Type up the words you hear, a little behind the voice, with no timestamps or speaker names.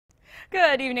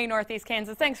Good evening, Northeast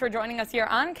Kansas. Thanks for joining us here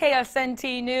on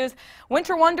KSNT News.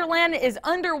 Winter Wonderland is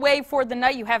underway for the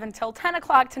night. You have until 10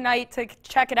 o'clock tonight to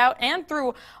check it out and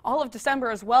through all of December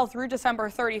as well, through December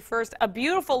 31st. A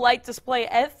beautiful light display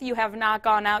if you have not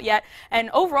gone out yet. And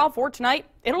overall for tonight,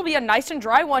 it'll be a nice and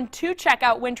dry one to check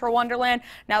out Winter Wonderland.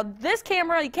 Now, this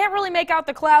camera, you can't really make out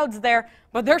the clouds there,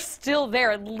 but they're still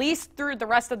there, at least through the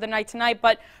rest of the night tonight.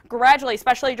 But gradually,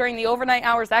 especially during the overnight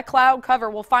hours, that cloud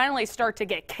cover will finally start to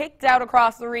get kicked out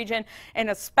across the region, and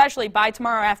especially by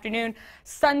tomorrow afternoon,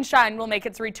 sunshine will make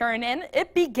its return, and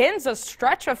it begins a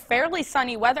stretch of fairly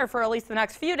sunny weather for at least the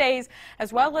next few days,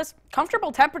 as well as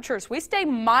comfortable temperatures. We stay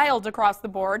mild across the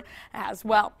board as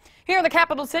well. Here in the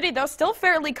capital city, though, still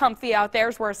fairly comfy out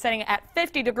there. We're sitting at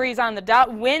 50 degrees on the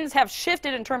dot. Winds have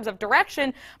shifted in terms of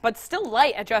direction, but still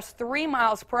light at just 3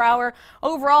 miles per hour.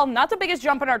 Overall, not the biggest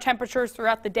jump in our temperatures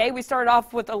throughout the day. We started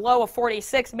off with a low of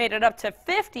 46, made it up to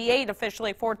 58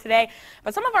 officially for today.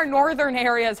 But some of our northern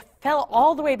areas fell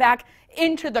all the way back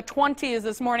into the 20s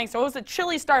this morning, so it was a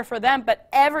chilly start for them, but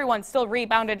everyone still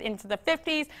rebounded into the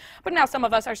 50s. But now some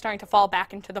of us are starting to fall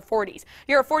back into the 40s.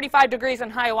 You're at 45 degrees in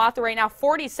Hiawatha right now,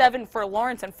 47 for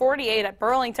Lawrence, and 48 at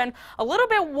Burlington. A little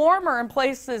bit warmer in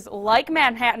places like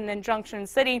Manhattan and Junction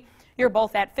City. You're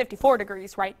both at 54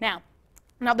 degrees right now.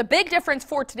 Now, the big difference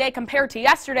for today compared to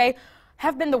yesterday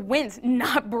have been the winds.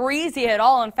 Not breezy at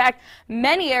all. In fact,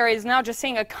 many areas now just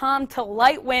seeing a calm to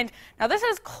light wind. Now, this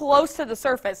is close to the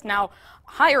surface. Now,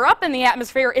 higher up in the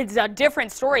atmosphere, it's a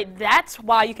different story. That's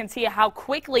why you can see how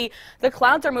quickly the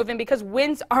clouds are moving, because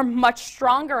winds are much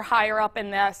stronger higher up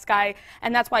in the sky,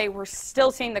 and that's why we're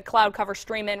still seeing the cloud cover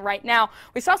stream in right now.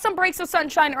 We saw some breaks of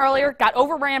sunshine earlier, got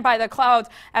overran by the clouds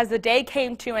as the day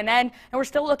came to an end, and we're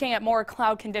still looking at more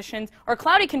cloud conditions or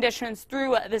cloudy conditions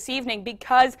through this evening,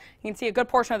 because you can see a good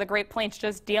portion of the Great Plains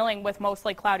just dealing with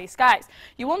mostly cloudy skies.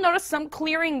 You will notice some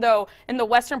clearing, though, in the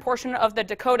western portion of the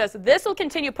Dakotas. This will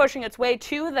continue pushing its way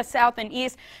to the south and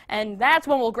east, and that's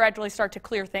when we'll gradually start to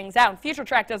clear things out. And Future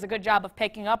Track does a good job of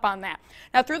picking up on that.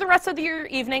 Now, through the rest of the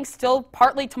evening, still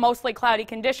partly to mostly cloudy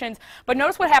conditions, but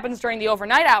notice what happens during the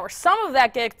overnight hours. Some of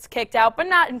that gets kicked out, but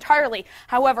not entirely.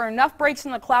 However, enough breaks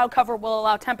in the cloud cover will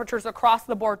allow temperatures across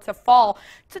the board to fall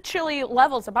to chilly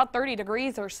levels, about 30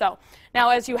 degrees or so. Now,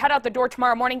 as you head out the door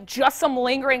tomorrow morning, just some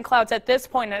lingering clouds at this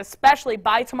point, and especially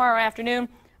by tomorrow afternoon,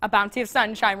 a bounty of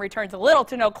sunshine returns. A little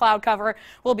to no cloud cover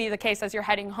will be the case as you're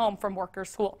heading home from work or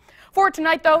school. For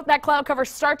tonight, though, that cloud cover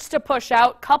starts to push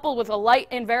out, coupled with a light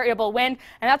and variable wind,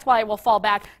 and that's why it will fall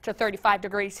back to 35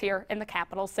 degrees here in the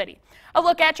capital city. A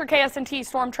look at your KSNT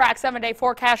Storm Track 7-day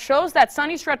forecast shows that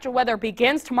sunny stretch of weather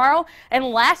begins tomorrow and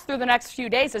lasts through the next few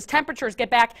days as temperatures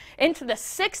get back into the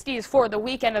 60s for the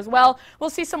weekend as well. We'll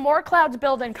see some more clouds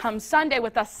build in come Sunday,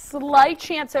 with a slight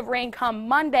chance of rain come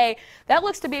Monday. That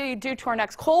looks to be due to our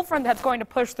next cold front that's going to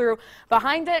push through.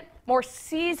 Behind it, more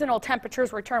seasonal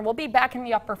temperatures return. We'll be back in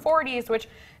the upper 40s, which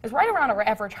is right around our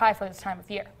average high for this time of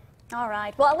year. All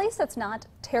right. Well, at least it's not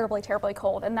terribly, terribly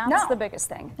cold, and that's the biggest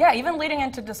thing. Yeah, even leading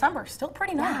into December, still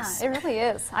pretty nice. Yeah, it really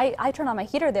is. I turned on my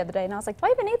heater the other day, and I was like, do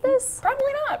I even need this?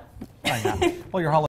 Probably not. Well, your holiday